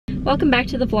Welcome back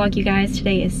to the vlog, you guys.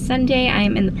 Today is Sunday. I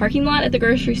am in the parking lot at the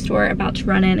grocery store about to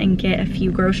run in and get a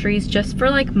few groceries just for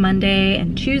like Monday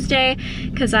and Tuesday,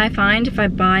 because I find if I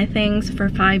buy things for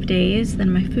 5 days, then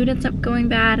my food ends up going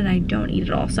bad and I don't eat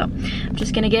it all. So I'm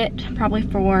just gonna get probably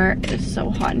for, it's so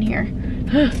hot in here,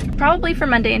 probably for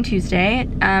Monday and Tuesday.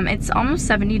 It's almost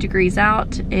 70 degrees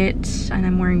out, and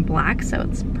I'm wearing black, so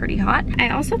it's pretty hot. I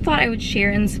also thought I would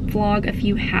share in this vlog a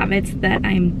few habits that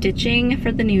I'm ditching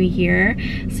for the new year.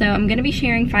 So I'm gonna be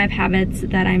sharing 5 habits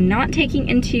that I'm not taking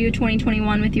into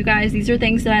 2021 with you guys. These are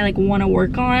things that I like want to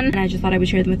work on, and I just thought I would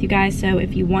share them with you guys. So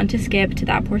if you want to skip to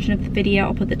that portion of the video,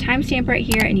 I'll put the timestamp right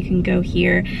here and you can go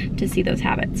here to see those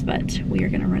habits. But we are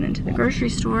gonna run into the grocery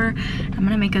store. I'm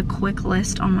gonna make a quick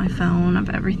list on my phone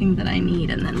of everything that I need,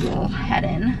 and then we'll head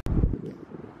in.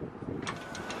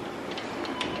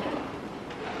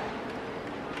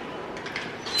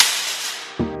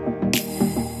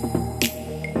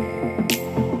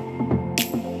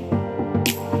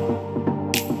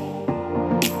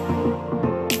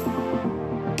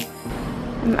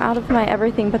 I'm out of my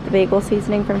everything but the bagel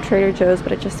seasoning from Trader Joe's,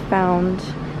 but I just found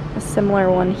a similar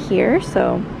one here,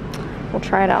 so we'll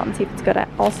try it out and see if it's good. I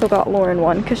also got Lauren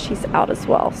one because she's out as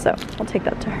well, so I'll take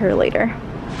that to her later.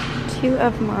 2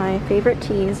 of my favorite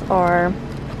teas are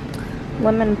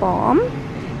Lemon Balm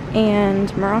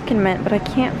and Moroccan Mint, but I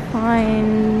can't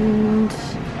find,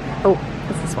 oh,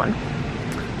 it's this one.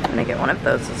 I'm gonna get one of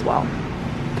those as well.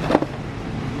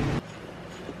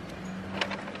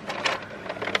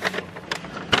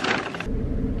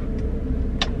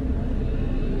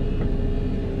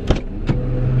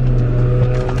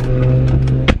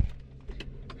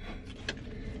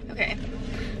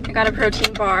 I got a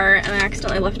protein bar and I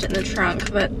accidentally left it in the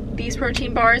trunk, but these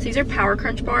protein bars, these are Power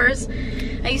Crunch bars.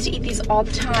 I used to eat these all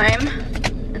the time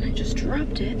and I just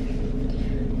dropped it.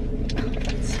 Oh,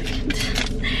 1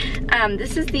 second.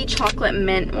 This is the chocolate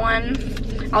mint one.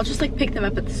 I'll just like pick them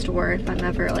up at the store if I'm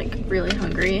ever like really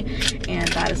hungry, and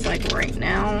that is like right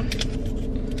now.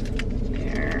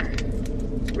 They're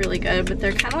really good, but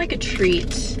they're kind of like a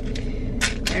treat.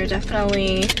 They're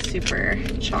definitely super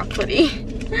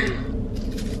chocolatey.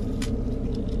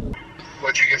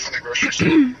 What'd you get from the grocery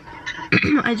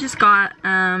store? I just got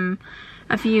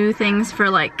a few things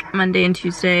for like Monday and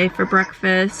Tuesday for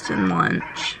breakfast and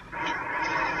lunch.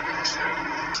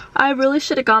 I really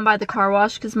should have gone by the car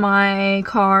wash because my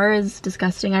car is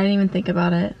disgusting. I didn't even think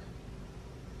about it.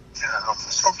 Yeah,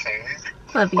 it's okay.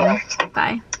 Love you.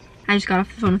 Bye. I just got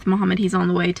off the phone with Mohammed. He's on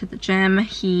the way to the gym.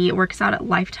 He works out at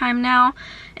Lifetime now,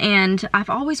 and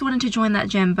I've always wanted to join that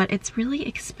gym, but it's really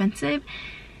expensive.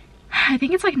 I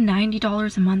think it's like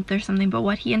 $90 a month or something, but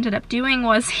what he ended up doing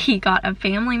was he got a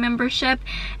family membership,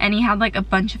 and he had like a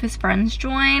bunch of his friends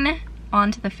join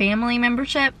onto the family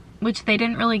membership, which they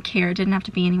didn't really care. It didn't have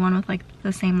to be anyone with like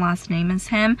the same last name as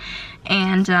him,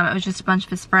 and it was just a bunch of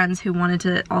his friends who wanted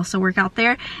to also work out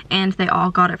there, and they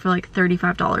all got it for like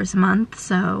 $35 a month,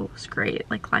 so it was great.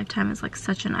 Like Lifetime is like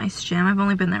such a nice gym. I've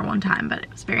only been there one time, but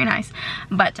it was very nice.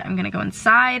 But I'm gonna go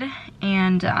inside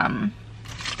and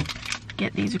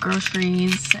get these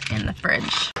groceries in the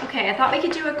fridge. Okay, I thought we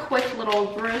could do a quick little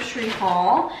grocery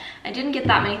haul. I didn't get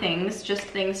that many things, just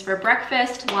things for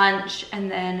breakfast, lunch,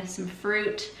 and then some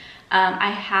fruit.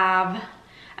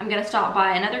 I'm gonna stop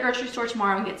by another grocery store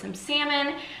tomorrow and get some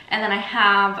salmon, and then I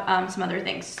have some other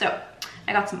things. So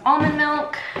I got some almond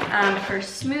milk for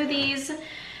smoothies.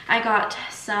 I got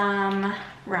some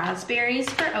raspberries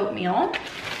for oatmeal.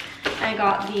 I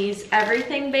got these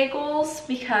everything bagels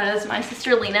because my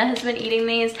sister Lena has been eating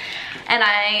these, and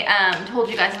I told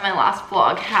you guys in my last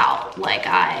vlog how like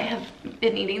I have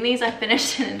been eating these. I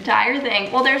finished an entire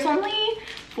thing. Well, there's only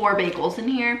 4 bagels in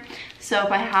here, so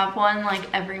if I have one like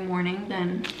every morning,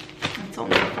 then it's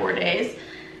only 4 days.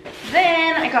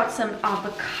 Then I got some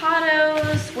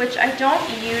avocados, which I don't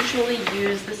usually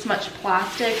use this much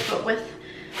plastic, but with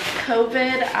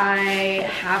COVID, I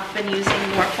have been using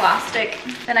more plastic.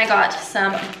 Then I got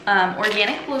some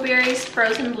organic blueberries,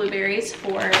 frozen blueberries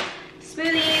for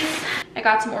smoothies. I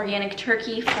got some organic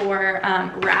turkey for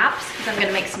wraps, because I'm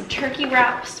gonna make some turkey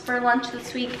wraps for lunch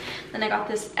this week. Then I got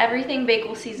this everything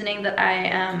bagel seasoning that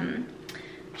I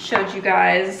showed you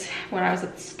guys when I was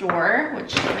at the store,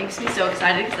 which makes me so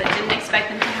excited because I didn't expect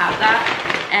them to have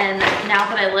that. And now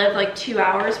that I live like 2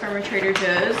 hours from a Trader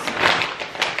Joe's,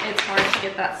 it's hard to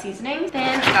get that seasoning.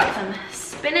 Then I got some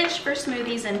spinach for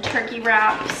smoothies and turkey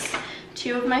wraps.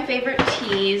 2 of my favorite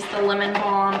teas, the Lemon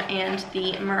Balm and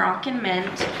the Moroccan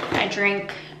Mint. I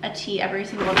drink a tea every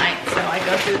single night, so I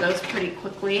go through those pretty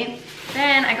quickly.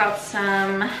 Then I got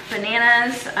some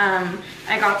bananas.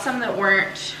 I got some that were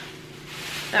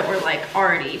like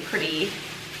already pretty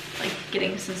like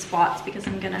getting some spots because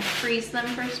I'm gonna freeze them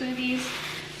for smoothies.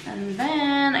 And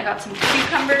then I got some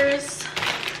cucumbers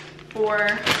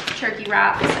for turkey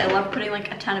wraps. I love putting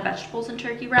like a ton of vegetables in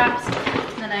turkey wraps.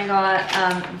 And then I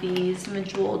got these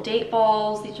Medjool date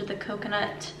balls. These are the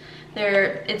coconut.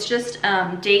 It's just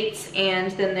dates,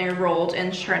 and then they're rolled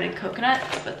in shredded coconut,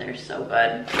 but they're so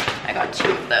good. I got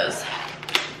 2 of those.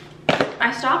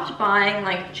 I stopped buying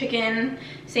like chicken,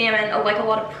 salmon, like a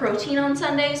lot of protein on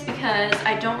Sundays because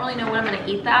I don't really know when I'm gonna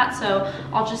eat that. So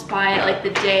I'll just buy it like the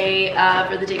day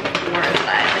of or the day before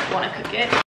that I like wanna cook it.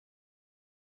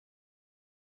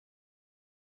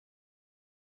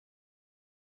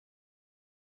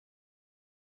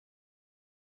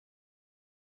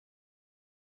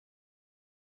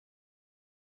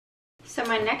 So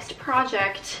my next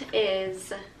project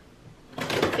is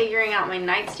figuring out my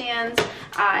nightstands.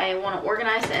 I want to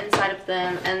organize the inside of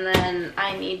them, and then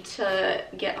I need to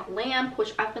get a lamp,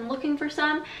 which I've been looking for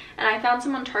some, and I found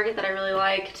some on Target that I really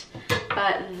liked,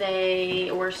 but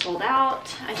they were sold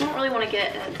out. I don't really want to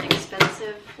get an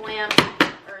expensive lamp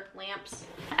or lamps.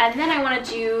 And then I want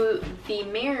to do the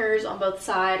mirrors on both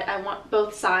sides.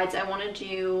 I want to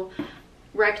do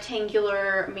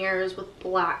rectangular mirrors with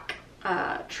black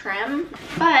trim,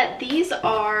 but these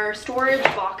are storage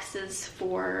boxes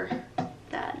for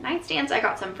the nightstands. I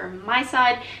got some for my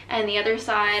side and the other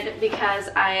side because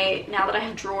now that I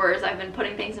have drawers, I've been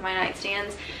putting things in my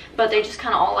nightstands, but they just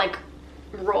kind of all like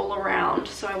roll around,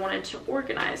 so I wanted to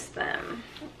organize them.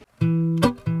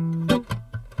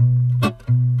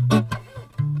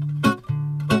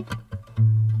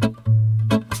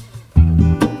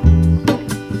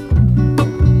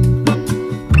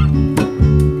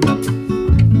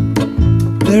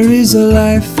 There is a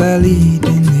life I lead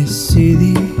in this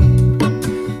city,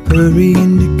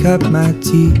 hurrying to cut my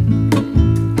teeth.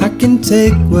 I can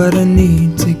take what I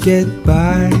need to get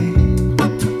by.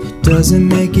 It doesn't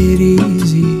make it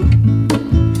easy.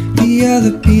 The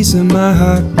other piece of my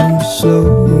heart moves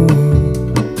slow,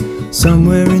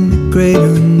 somewhere in the great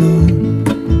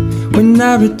unknown. When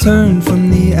I return from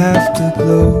the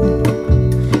afterglow,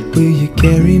 will you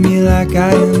carry me like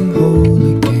I am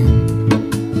whole again?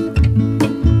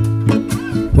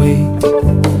 Wait,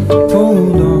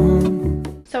 hold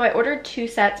on. So I ordered 2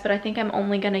 sets, but I think I'm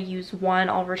only gonna use one.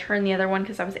 I'll return the other one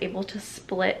because I was able to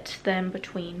split them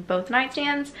between both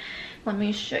nightstands. Let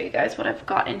me show you guys what I've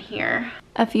got in here.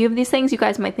 A few of these things you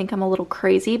guys might think I'm a little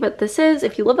crazy, but this is,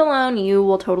 if you live alone, you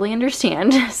will totally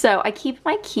understand. So I keep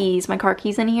my keys, my car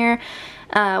keys in here.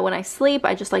 When I sleep,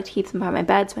 I just like to keep them by my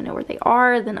bed so I know where they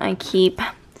are. Then I keep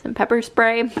some pepper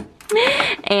spray.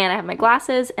 And I have my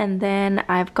glasses, and then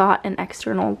I've got an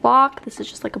external lock. This is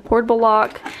just like a portable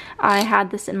lock. I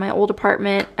had this in my old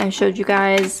apartment. I showed you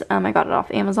guys. I got it off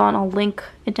Amazon. I'll link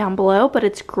it down below, but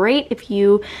it's great if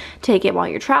you take it while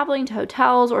you're traveling to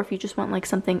hotels, or if you just want like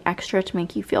something extra to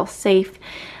make you feel safe.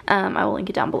 I will link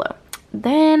it down below.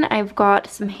 Then I've got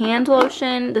some hand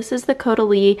lotion. This is the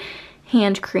Caudalie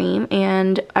hand cream,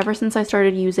 and ever since I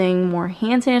started using more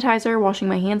hand sanitizer, washing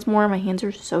my hands more, my hands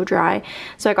are so dry.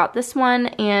 So I got this one,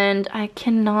 and I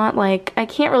can't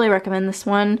really recommend this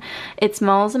one. It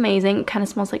smells amazing. It kind of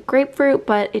smells like grapefruit,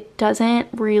 but it doesn't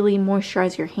really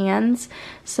moisturize your hands.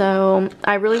 So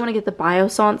I really want to get the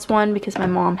Biossance one because my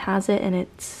mom has it and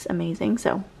it's amazing.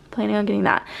 So planning on getting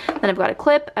that. Then I've got a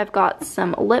clip, I've got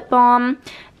some lip balm.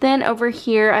 Then over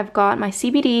here I've got my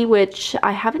CBD, which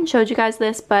I haven't showed you guys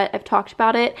this, but I've talked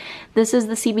about it. This is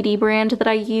the CBD brand that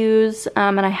I use,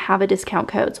 and I have a discount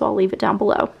code, so I'll leave it down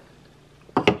below.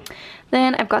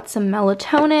 Then I've got some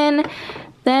melatonin.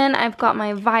 Then I've got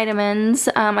my vitamins.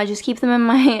 I just keep them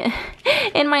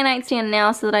in my nightstand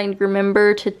now so that I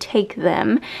remember to take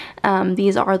them.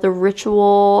 These are the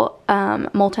Ritual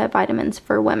multivitamins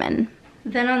for women.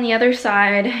 Then on the other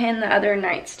side, in the other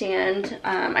nightstand,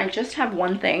 I just have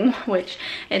one thing, which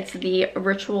it's the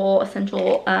Ritual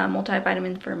Essential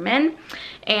Multivitamin for Men.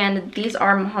 And these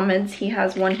are Mohammed's. He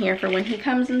has one here for when he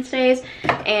comes and stays.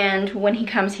 And when he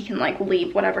comes, he can like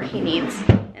leave whatever he needs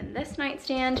in this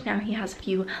nightstand. Now he has a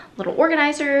few little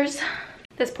organizers.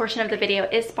 This portion of the video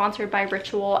is sponsored by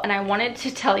Ritual, and I wanted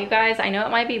to tell you guys, I know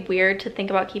it might be weird to think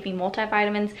about keeping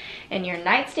multivitamins in your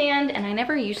nightstand, and I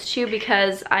never used to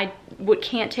because I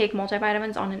can't take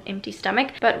multivitamins on an empty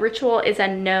stomach, but Ritual is a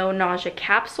no nausea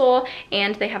capsule,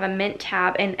 and they have a mint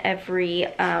tab in every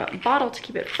bottle to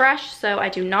keep it fresh, so I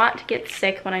do not get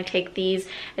sick when I take these.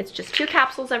 It's just 2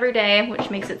 capsules every day, which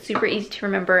makes it super easy to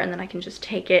remember, and then I can just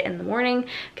take it in the morning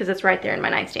because it's right there in my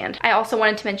nightstand. I also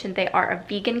wanted to mention they are a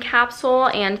vegan capsule.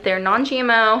 Ritual, and they're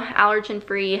non-GMO,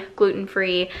 allergen-free,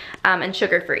 gluten-free, and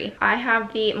sugar-free. I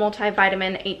have the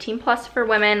multivitamin 18+ for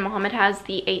women. Mohammed has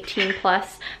the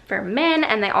 18+ for men,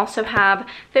 and they also have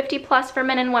 50+ for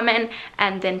men and women,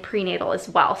 and then prenatal as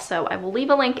well. So I will leave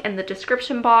a link in the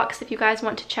description box if you guys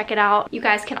want to check it out. You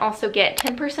guys can also get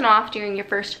 10% off during your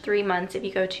first 3 months if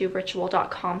you go to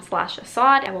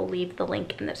ritual.com/Assad. I will leave the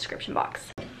link in the description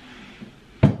box.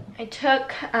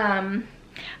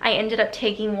 I ended up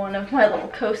taking one of my little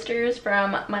coasters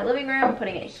from my living room and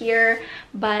putting it here,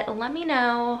 but let me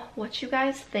know what you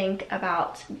guys think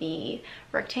about the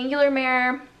rectangular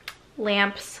mirror,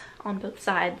 lamps on both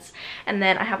sides, and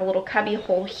then I have a little cubby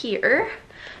hole here.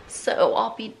 So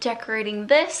I'll be decorating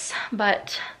this,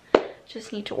 but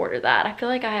just need to order that. I feel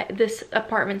like this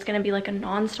apartment's gonna be like a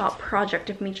non-stop project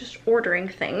of me just ordering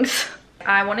things.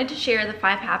 I wanted to share the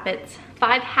 5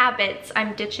 habits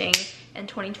I'm ditching in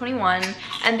 2021,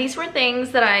 and these were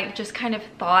things that I just kind of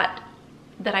thought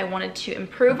that I wanted to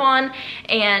improve on,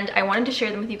 and I wanted to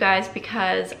share them with you guys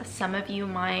because some of you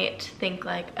might think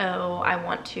like, oh, I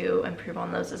want to improve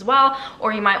on those as well,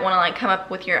 or you might want to like come up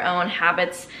with your own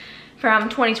habits from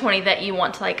 2020 that you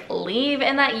want to like leave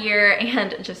in that year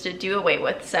and just to do away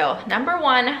with. So number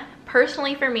 1,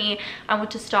 personally for me, I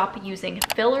want to stop using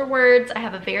filler words. I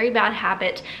have a very bad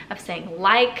habit of saying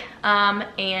like,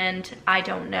 and I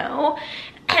don't know.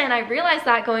 And I realized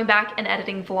that going back and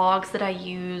editing vlogs that I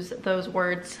use those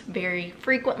words very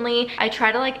frequently. I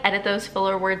try to like edit those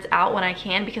filler words out when I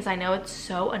can because I know it's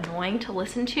so annoying to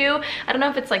listen to. I don't know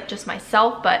if it's like just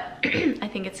myself, but I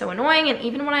think it's so annoying. And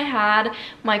even when I had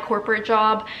my corporate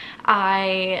job,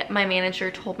 my manager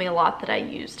told me a lot that I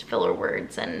used filler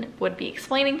words and would be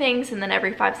explaining things and then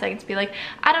every 5 seconds be like,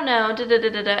 I don't know, da da da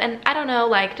da da, and I don't know,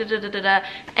 like da da da da da,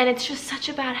 and it's just such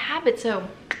a bad habit. So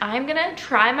I'm gonna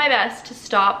try my best to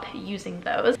stop using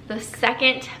those. The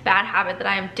second bad habit that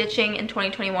I am ditching in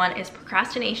 2021 is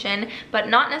procrastination, but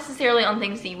not necessarily on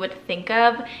things that you would think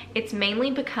of. It's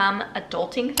mainly become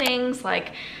adulting things,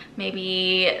 like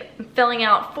maybe filling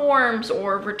out forms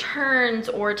or returns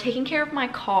or taking care of my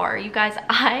car. You guys,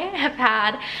 I have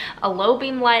had a low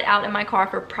beam light out in my car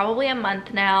for probably a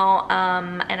month now,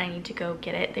 and I need to go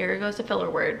get it. There goes a filler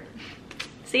word.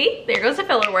 See, there goes a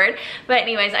filler word. But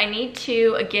anyways, I need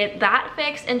to get that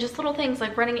fixed, and just little things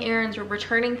like running errands or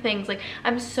returning things. Like,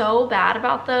 I'm so bad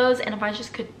about those, and if I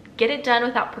just could get it done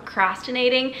without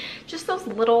procrastinating, just those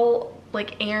little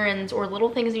like errands or little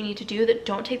things you need to do that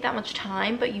don't take that much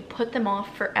time, but you put them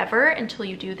off forever until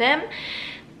you do them.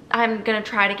 I'm gonna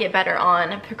try to get better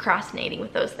on procrastinating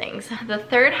with those things. The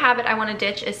third habit I wanna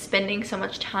ditch is spending so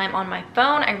much time on my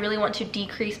phone. I really want to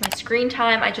decrease my screen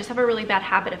time. I just have a really bad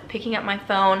habit of picking up my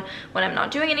phone when I'm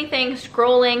not doing anything,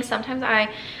 scrolling. Sometimes I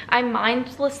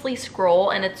mindlessly scroll,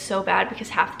 and it's so bad because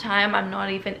half the time I'm not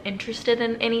even interested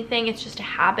in anything. It's just a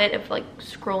habit of like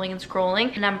scrolling and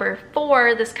scrolling. Number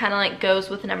 4, this kind of like goes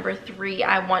with number 3.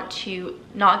 I want to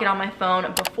not get on my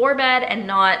phone before bed and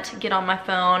not get on my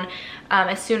phone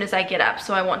as soon as I get up.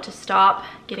 So I want to stop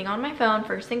getting on my phone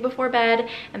first thing before bed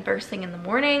and first thing in the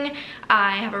morning.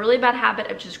 I have a really bad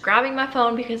habit of just grabbing my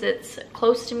phone because it's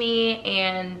close to me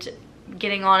and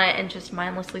getting on it and just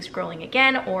mindlessly scrolling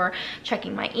again, or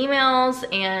checking my emails,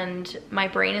 and my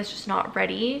brain is just not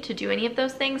ready to do any of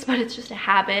those things, but it's just a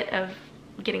habit of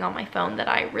getting on my phone that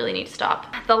I really need to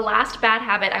stop. The last bad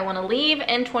habit I want to leave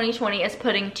in 2020 is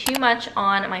putting too much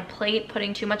on my plate,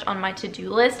 putting too much on my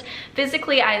to-do list.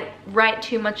 Physically, I write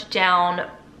too much down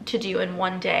to do in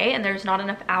one day, and there's not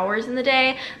enough hours in the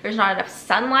day. There's not enough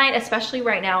sunlight, especially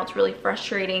right now. It's really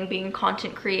frustrating being a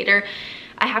content creator.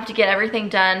 I have to get everything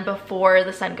done before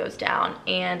the sun goes down,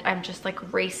 and I'm just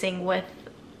like racing with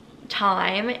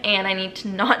time, and I need to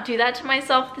not do that to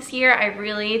myself this year. I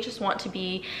really just want to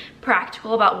be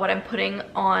practical about what I'm putting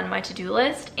on my to-do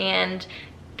list and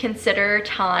consider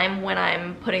time when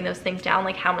I'm putting those things down,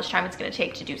 like how much time it's going to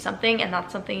take to do something. And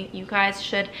that's something you guys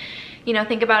should, you know,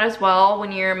 think about as well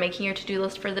when you're making your to-do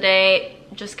list for the day.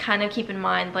 Just kind of keep in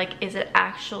mind, like, is it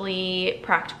actually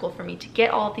practical for me to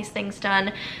get all of these things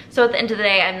done? So at the end of the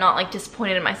day, I'm not like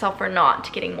disappointed in myself for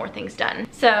not getting more things done.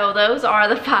 So those are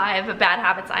the 5 bad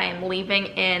habits I am leaving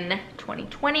in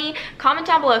 2020. Comment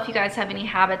down below if you guys have any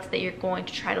habits that you're going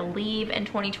to try to leave in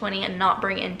 2020 and not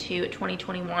bring into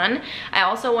 2021. I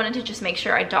also wanted to just make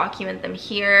sure I document them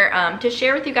here to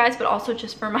share with you guys, but also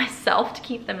just for myself to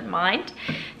keep them in mind.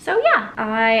 So yeah,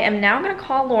 I am now gonna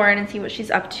call Lauren and see what she's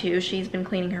up to. She's been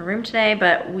cleaning her room today,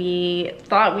 but we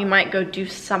thought we might go do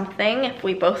something if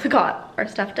we both got our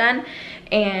stuff done.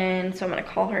 And so I'm gonna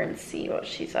call her and see what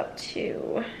she's up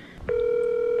to.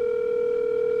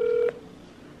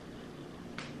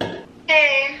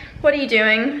 Hey. What are you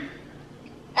doing?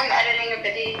 I'm editing a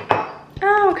video.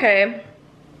 Oh, okay.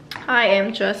 I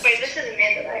am just... Wait, this is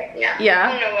Amanda, right? Yeah. Yeah.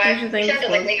 I don't know why. What do you think? You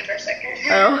sounded like me for a second.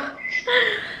 Oh.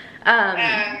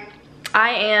 I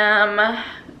am...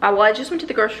 well, I just went to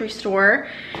the grocery store,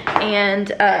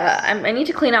 and I need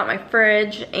to clean out my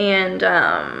fridge, and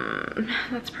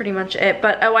that's pretty much it.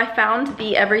 But, oh, I found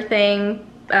the everything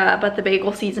but the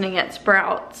bagel seasoning at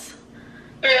Sprouts.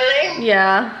 Really?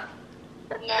 Yeah.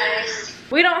 Nice.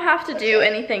 We don't have to do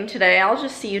anything today. I'll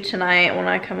just see you tonight when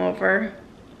I come over.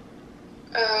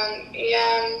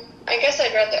 Yeah, I guess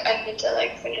I need to,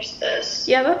 like, finish this.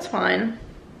 Yeah, that's fine.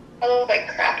 I look like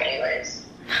crap anyways.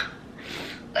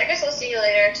 I guess I'll see you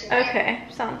later tonight. Okay,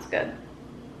 sounds good.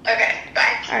 Okay,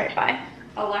 bye. Alright, bye.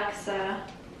 Alexa,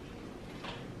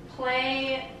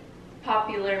 play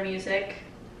popular music.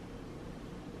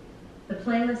 The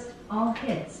playlist All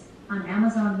Hits on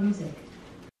Amazon Music.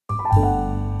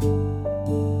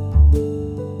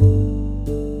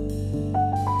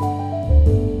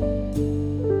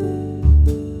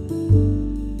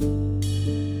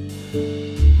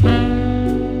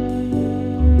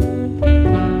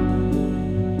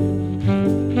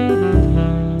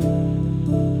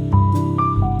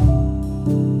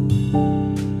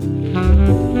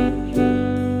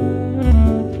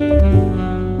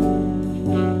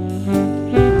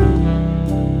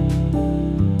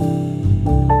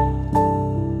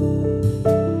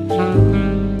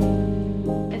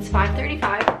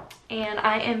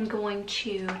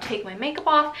 To take my makeup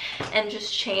off and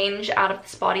just change out of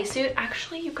this bodysuit.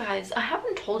 Actually, you guys, I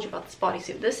haven't told you about this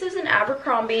bodysuit. This is an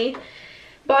Abercrombie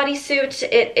bodysuit.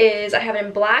 It is, I have it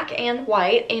in black and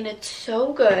white, and it's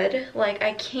so good. Like,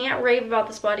 I can't rave about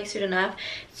this bodysuit enough.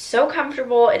 It's so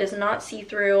comfortable. It is not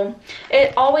see-through.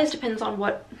 It always depends on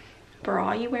what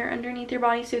bra you wear underneath your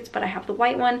bodysuits, but I have the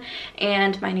white one,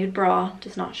 and my nude bra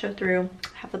does not show through.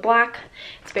 I have the black.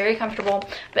 It's very comfortable.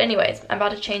 But anyways, I'm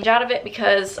about to change out of it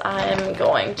because I'm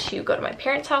going to go to my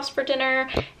parents' house for dinner,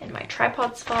 and my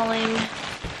tripod's falling,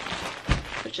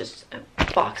 which is a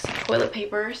box of toilet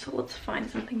paper, so let's find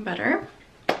something better.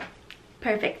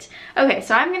 Perfect. Okay,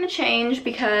 so I'm gonna change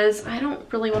because I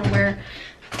don't really want to wear,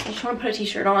 I just want to put a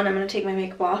t-shirt on. I'm gonna take my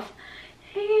makeup off,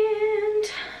 and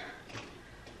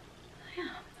yeah,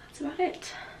 that's about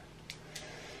it.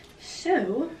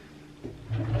 So,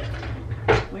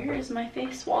 where is my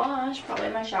face wash? Probably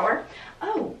in my shower.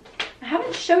 Oh, I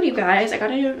haven't showed you guys. I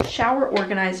got a new shower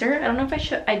organizer. I don't know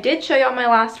if I did show you on my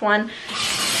last one,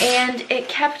 and it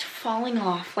kept falling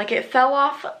off. Like, it fell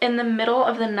off in the middle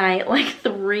of the night, like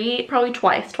probably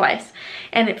twice.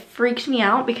 And it freaked me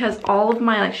out because all of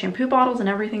my like shampoo bottles and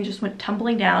everything just went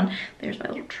tumbling down. There's my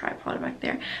little tripod back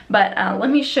there. But let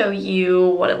me show you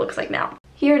what it looks like now.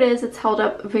 Here it is. It's held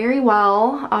up very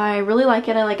well. I really like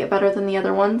it. I like it better than the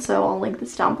other one, so I'll link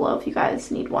this down below if you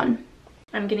guys need one.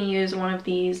 I'm gonna use one of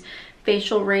these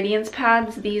facial radiance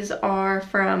pads. These are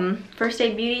from First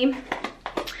Aid Beauty.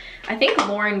 I think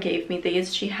Lauren gave me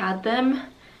these. She had them.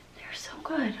 They're so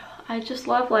good. I just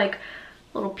love like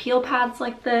little peel pads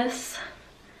like this.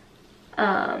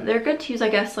 They're good to use, I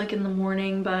guess, like in the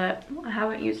morning, but I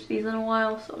haven't used these in a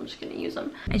while, so I'm just gonna use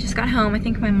them. I just got home. I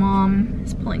think my mom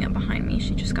is pulling up behind me.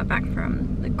 She just got back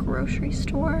from the grocery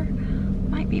store.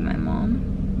 Might be my mom.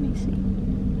 Let me see.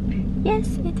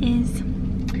 Yes, it is.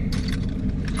 I'm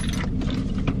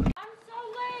so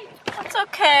late. That's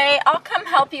okay. I'll come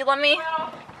help you. Let me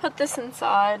put this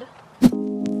inside.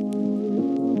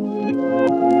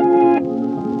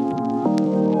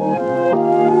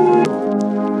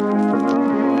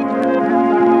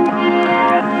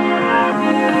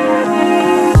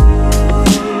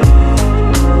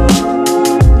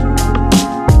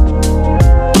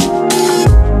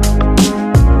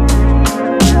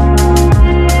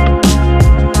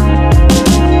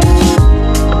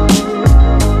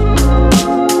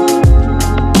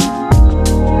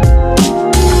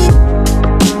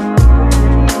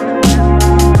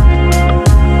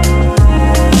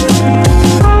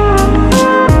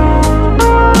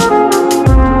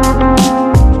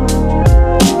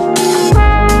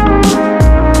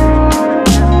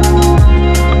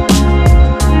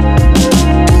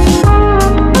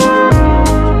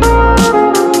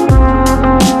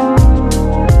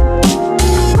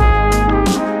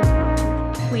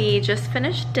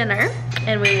 Finished dinner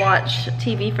and we watched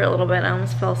TV for a little bit. I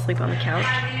almost fell asleep on the couch.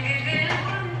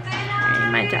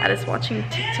 And my dad is watching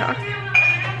TikTok.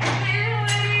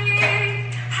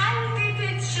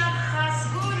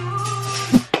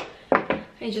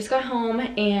 I just got home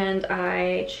and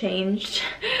I changed.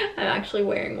 I'm actually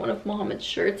wearing one of Mohammed's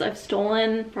shirts. I've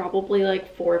stolen probably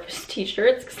like 4 of his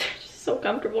t-shirts because they're just so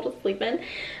comfortable to sleep in.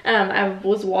 I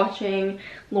was watching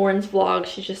Lauren's vlog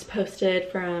she just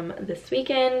posted from this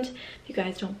weekend. If you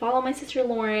guys don't follow my sister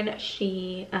Lauren,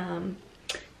 she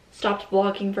stopped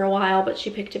vlogging for a while, but she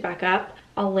picked it back up.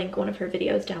 I'll link one of her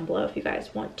videos down below if you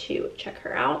guys want to check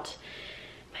her out.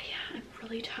 But yeah, I'm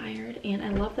really tired, and I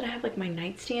love that I have like my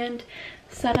nightstand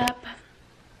set up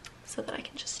so that I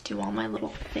can just do all my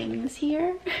little things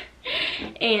here.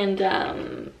 And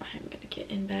I'm gonna get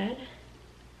in bed.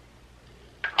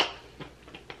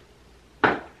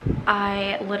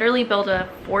 I literally build a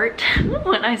fort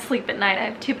when I sleep at night. I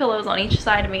have 2 pillows on each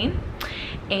side of me,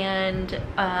 and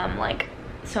like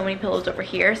so many pillows over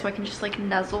here, so I can just like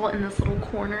nuzzle in this little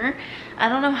corner. I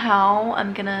don't know how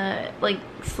I'm gonna like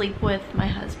sleep with my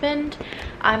husband.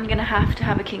 I'm gonna have to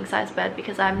have a king size bed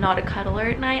because I'm not a cuddler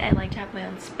at night. I like to have my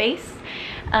own space.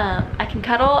 I can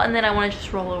cuddle, and then I want to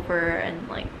just roll over and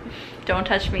like don't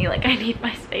touch me, like I need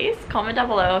my space. Comment down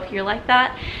below if you're like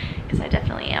that, because I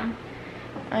definitely am.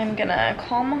 I'm gonna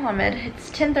call Mohammed. It's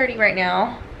 10:30 right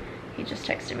now. He just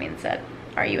texted me and said,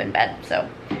 are you in bed? So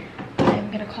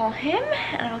I'm gonna call him,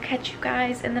 and I'll catch you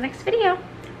guys in the next video.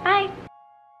 Bye.